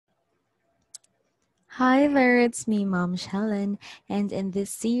Hi there, it's me, Mamsh Helen, and in this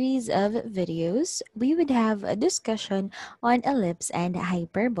series of videos, we would have a discussion on ellipse and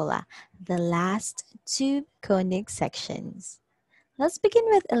hyperbola, the last two conic sections. Let's begin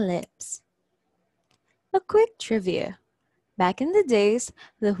with ellipse. A quick trivia. Back in the days,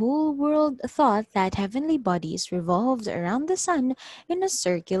 the whole world thought that heavenly bodies revolved around the sun in a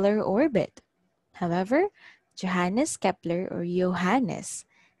circular orbit. However, Johannes Kepler or Johannes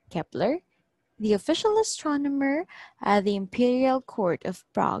Kepler, the official astronomer at the Imperial Court of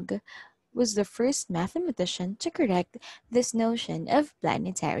Prague, was the first mathematician to correct this notion of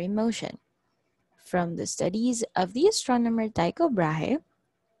planetary motion. From the studies of the astronomer Tycho Brahe,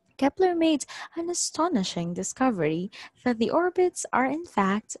 Kepler made an astonishing discovery that the orbits are in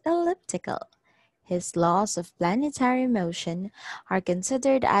fact elliptical. His laws of planetary motion are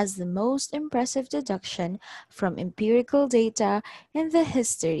considered as the most impressive deduction from empirical data in the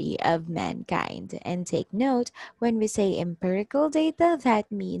history of mankind. And take note, when we say empirical data,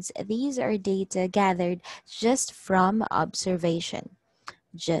 that means these are data gathered just from observation,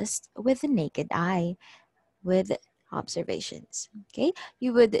 just with the naked eye, with observations. Okay,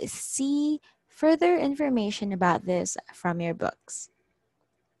 you would see further information about this from your books.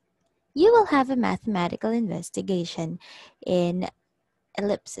 You will have a mathematical investigation in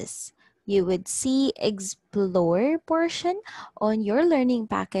ellipses. You would see explore portion on your learning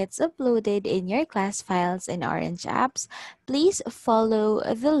packets uploaded in your class files in Orange apps. Please follow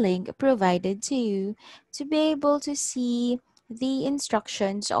the link provided to you to be able to see the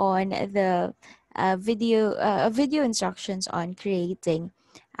instructions on the video instructions on creating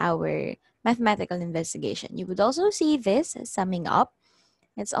our mathematical investigation. You would also see this summing up.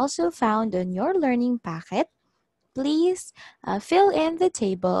 It's also found on your learning packet. Please fill in the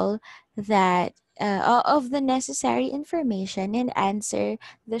table that of the necessary information and answer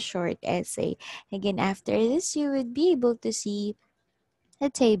the short essay. Again, after this, you would be able to see the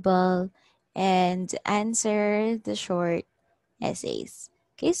table and answer the short essays.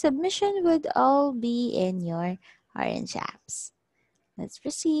 Okay, submission would all be in your orange apps. Let's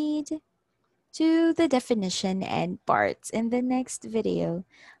proceed to the definition and parts in the next video.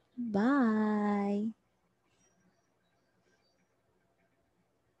 Bye.